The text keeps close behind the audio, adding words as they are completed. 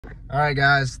All right,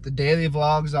 guys, the daily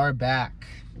vlogs are back.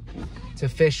 It's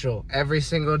official. Every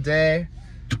single day,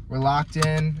 we're locked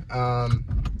in.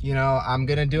 You know, I'm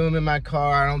gonna do them in my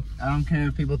car. I don't care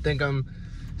if people think I'm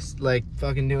like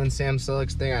fucking doing Sam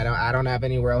Sulek's thing. I don't have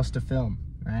anywhere else to film,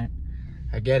 right?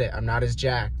 I get it. I'm not as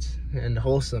jacked and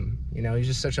wholesome. You know, he's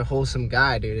just such a wholesome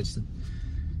guy, dude. It's,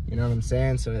 you know what I'm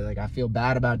saying? So like, I feel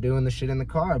bad about doing the shit in the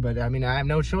car, but I mean, I have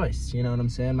no choice. You know what I'm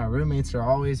saying? My roommates are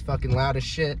always fucking loud as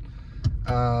shit.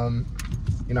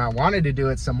 You know, I wanted to do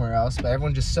it somewhere else, but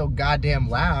everyone's just so goddamn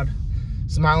loud.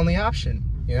 It's my only option,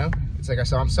 you know? It's like,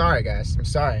 so I'm sorry, guys. I'm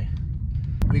sorry.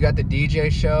 We got the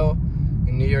DJ show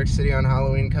in New York City on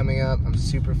Halloween coming up. I'm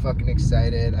super fucking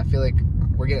excited. I feel like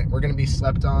we're gonna be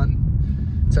slept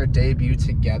on. It's our debut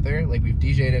together. Like, we've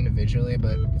DJ'd individually,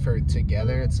 but for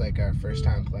together, it's like our first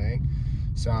time playing.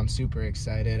 So I'm super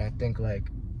excited. I think like,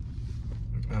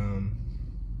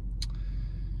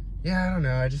 yeah, I don't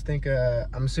know. I just think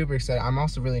I'm super excited. I'm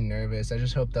also really nervous. I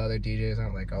just hope the other DJs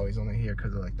aren't like always only here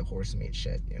because of like the horse meat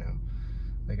shit, you know?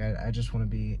 Like, I just want to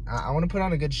be, I want to put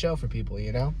on a good show for people,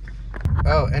 you know?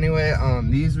 Oh, anyway,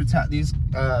 these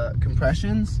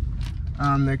compressions,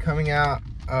 they're coming out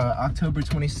October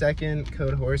 22nd,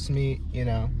 code horse meat, you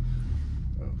know?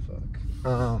 Oh,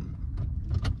 fuck.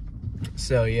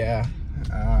 So, yeah.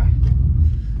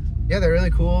 Yeah, they're really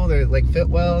cool. They're like fit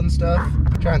well and stuff.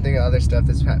 I'm trying to think of other stuff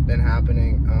that's been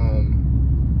happening.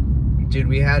 Dude,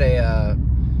 we had it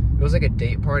was like a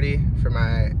date party for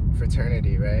my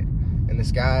fraternity, right? And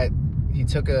this guy, he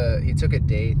took a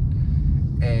date,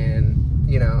 and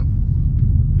you know,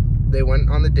 they went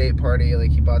on the date party.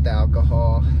 Like, he bought the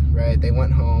alcohol, right? They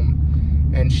went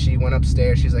home, and she went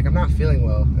upstairs. She's like, I'm not feeling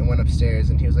well, and went upstairs.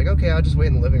 And he was like, okay, I'll just wait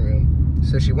in the living room.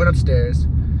 So she went upstairs,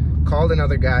 called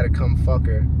another guy to come fuck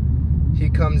her. He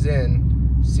comes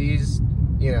in, sees,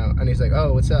 you know, and he's like,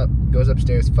 oh, what's up? Goes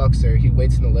upstairs, fucks her. He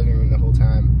waits in the living room the whole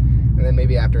time. And then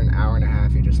maybe after an hour and a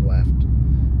half, he just left.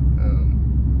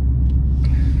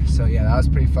 So yeah, that was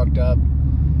pretty fucked up.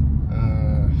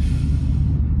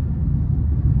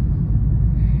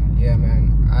 Yeah,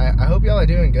 man. I hope y'all are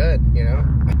doing good, you know?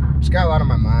 Just got a lot on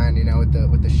my mind, you know,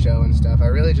 with the show and stuff. I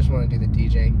really just want to do the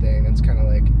DJing thing. That's kind of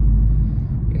like,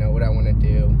 you know, what I want to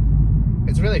do.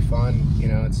 It's really fun, you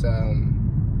know. It's I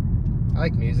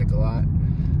like music a lot.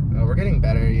 We're getting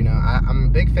better, you know. I'm a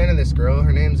big fan of this girl.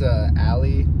 Her name's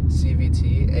Alley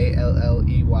CVT,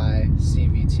 Alley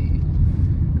CVT,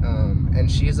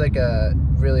 and she's like a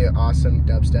really awesome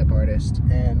dubstep artist,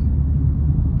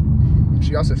 and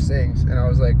she also sings. And I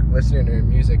was like listening to her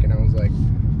music, and I was like,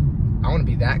 I want to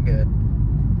be that good,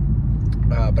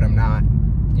 but I'm not.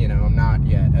 You know, I'm not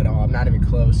yet at all. I'm not even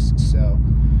close. So.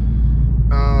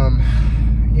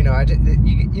 You know,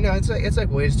 you know, it's like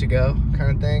ways to go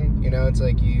kind of thing. You know, it's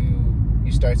like you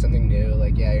start something new.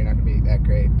 Like, yeah, you're not gonna be that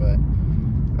great, but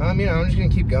you know, I'm just gonna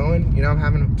keep going. You know, I'm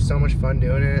having so much fun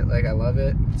doing it. Like, I love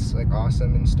it. It's like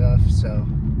awesome and stuff. So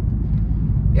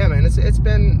yeah, man, it's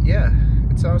been, yeah,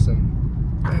 it's awesome.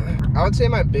 I would say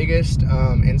my biggest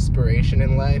inspiration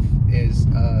in life is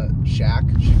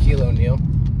Shaquille O'Neal.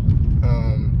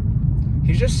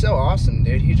 He's just so awesome,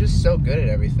 dude. He's just so good at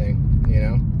everything, you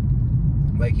know?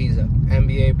 Like, he's an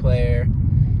NBA player,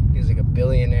 he's like a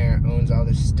billionaire, owns all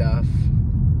this stuff,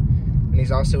 and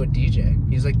he's also a DJ.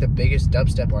 He's like the biggest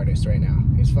dubstep artist right now.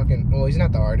 He's fucking, well, he's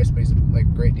not the artist, but he's like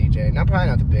a great DJ. Probably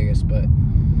not the biggest, but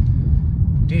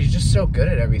dude, he's just so good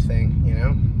at everything, you know?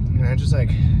 And I just like,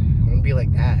 I want to be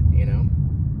like that, you know?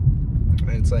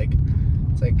 And it's like,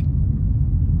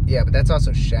 yeah, but that's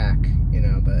also Shaq, you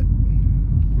know, but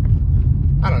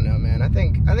I don't know, man. I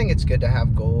think it's good to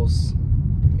have goals,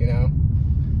 you know?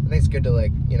 I think it's good to,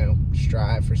 like, you know,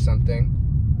 strive for something,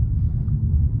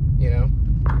 you know?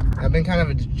 I've been kind of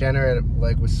a degenerate,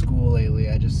 like, with school lately.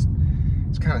 It's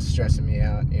kind of stressing me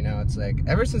out, you know? It's like,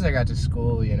 ever since I got to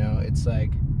school, you know, it's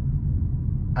like,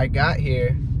 I got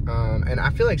here, and I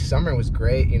feel like summer was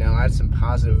great, you know? I had some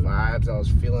positive vibes. I was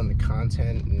feeling the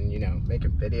content and, you know,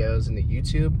 making videos and the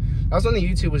YouTube. That was when the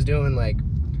YouTube was doing, like,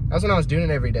 that was when I was doing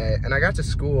it every day. And I got to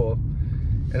school,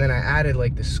 and then I added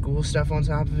like the school stuff on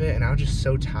top of it, and I was just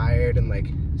so tired and like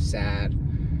sad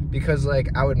because like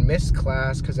I would miss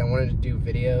class because I wanted to do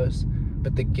videos,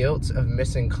 but the guilt of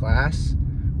missing class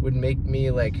would make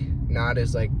me like not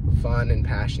as like fun and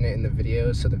passionate in the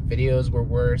videos. So the videos were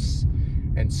worse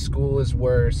and school is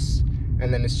worse,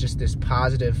 and then it's just this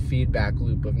positive feedback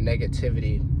loop of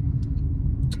negativity.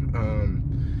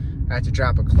 I had to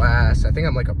drop a class. I think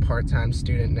I'm like a part-time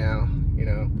student now, you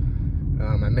know.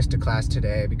 I missed a class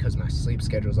today because my sleep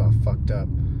schedule's all fucked up.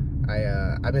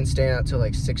 I've been staying out till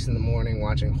like 6 in the morning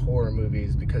watching horror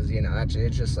movies because, you know,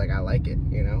 it's just like I like it,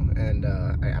 you know, and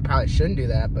I probably shouldn't do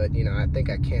that, but, you know, I think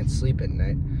I can't sleep at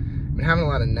night. I've been having a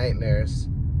lot of nightmares,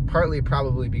 partly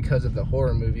probably because of the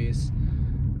horror movies.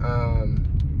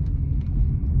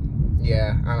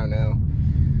 Yeah, I don't know.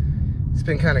 It's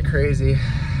been kind of crazy,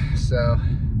 so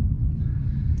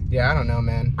yeah, I don't know,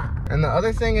 man. And the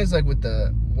other thing is, like, with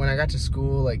when I got to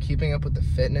school, like, keeping up with the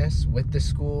fitness with the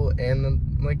school and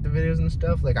the videos and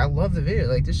stuff, like, I love the videos.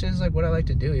 Like, this shit is like what I like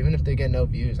to do, even if they get no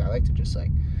views. I like to just,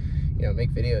 like, you know,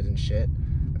 make videos and shit.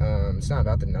 It's not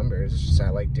about the numbers, it's just I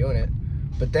like doing it.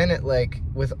 But then it, like,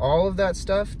 with all of that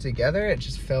stuff together, it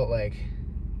just felt like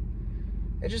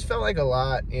a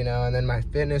lot, you know. And then my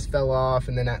fitness fell off,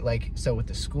 and then so with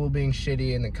the school being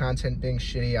shitty and the content being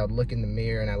shitty, I would look in the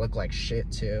mirror and I look like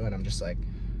shit too, and I'm just like,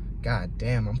 God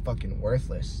damn, I'm fucking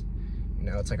worthless. You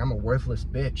know, it's like I'm a worthless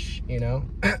bitch, you know.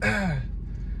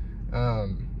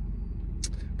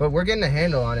 But we're getting a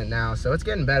handle on it now, so it's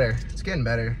getting better. It's getting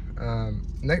better.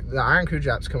 The Iron Crew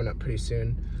drop's coming up pretty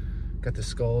soon. Got the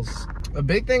skulls. A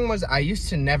big thing was I used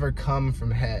to never come from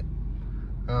head.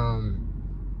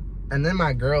 And then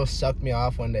my girl sucked me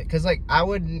off one day, cause like I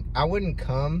wouldn't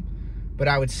come, but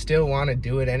I would still want to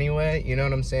do it anyway. You know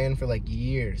what I'm saying? For like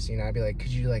years, you know, I'd be like,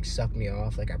 could you like suck me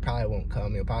off? Like I probably won't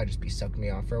come. You'll probably just be sucking me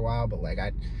off for a while, but like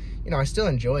I still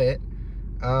enjoy it.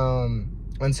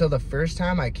 Until the first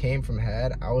time I came from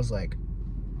head, I was like,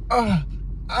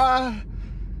 and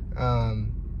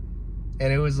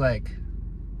it was like,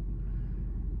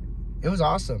 it was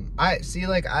awesome.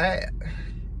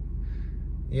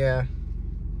 Yeah.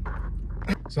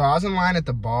 So I was in line at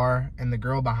the bar, and the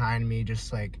girl behind me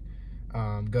just like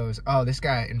goes, oh, this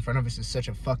guy in front of us is such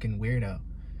a fucking weirdo.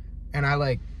 And I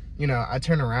like, you know, I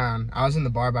turn around. I was in the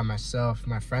bar by myself.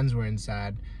 My friends were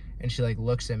inside, and she like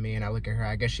looks at me, and I look at her.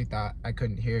 I guess she thought I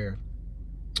couldn't hear her.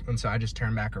 And so I just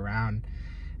turned back around,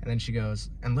 and then she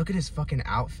goes, and look at his fucking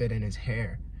outfit and his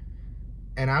hair.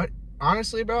 And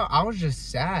honestly, bro, I was just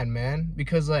sad, man,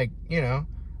 because like, you know,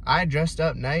 I dressed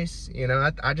up nice, you know.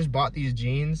 I just bought these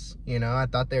jeans, you know. I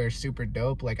thought they were super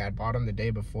dope. Like, I bought them the day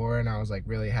before, and I was like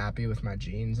really happy with my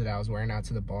jeans that I was wearing out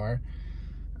to the bar,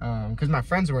 because my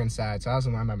friends were inside, so I was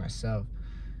in line by myself.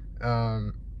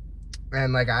 And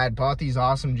like, I had bought these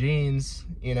awesome jeans,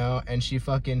 you know, and she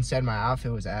fucking said my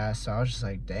outfit was ass. So I was just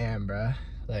like, damn, bruh,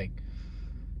 like,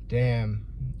 damn.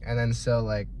 And then so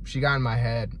like, she got in my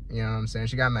head, you know what I'm saying?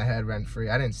 She got in my head rent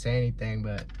free. I didn't say anything,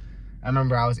 but I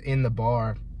remember I was in the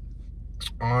bar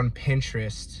on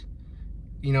Pinterest,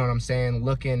 you know what I'm saying,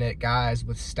 looking at guys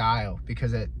with style,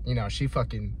 because you know, she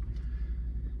got in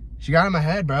my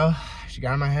head, bro. She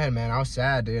got in my head, man. I was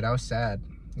sad, dude. I was sad.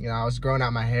 You know, I was growing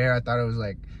out my hair. I thought it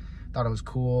was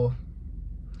cool.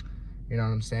 You know what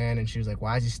I'm saying? And she was like,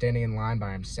 why is he standing in line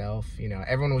by himself? You know,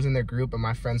 everyone was in their group, but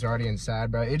my friends are already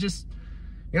inside, bro. It just,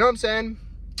 you know what I'm saying?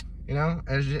 You know,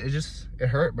 it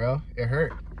hurt, bro. It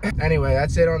hurt. Anyway,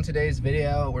 that's it on today's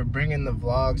video. We're bringing the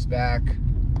vlogs back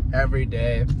every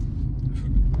day.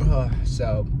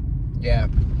 So, yeah,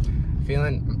 I'm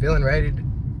feeling ready to,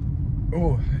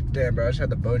 ooh, damn, bro, I just had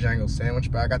the Bojangles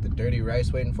sandwich, but I got the dirty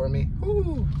rice waiting for me.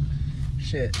 Ooh,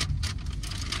 shit.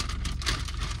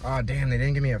 Oh, damn, they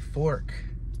didn't give me a fork.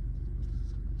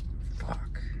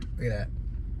 Fuck, look at that.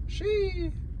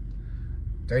 Shee.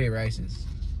 Dirty rices.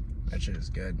 That shit is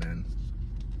good, man.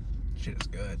 Shit is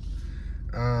good.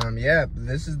 Yeah,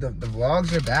 this is the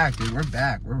vlogs are back, dude. We're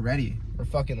back. We're ready. We're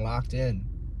fucking locked in.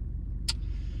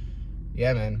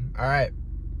 Yeah, man. All right.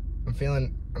 I'm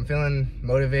feeling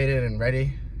motivated and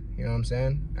ready. You know what I'm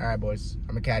saying? All right, boys. I'm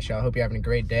gonna catch y'all. Hope you're having a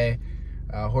great day.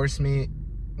 Horse Meat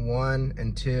 1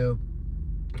 and 2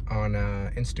 on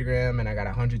Instagram, and I got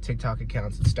 100 TikTok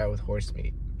accounts that start with Horse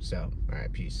Meat. So, all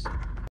right, peace.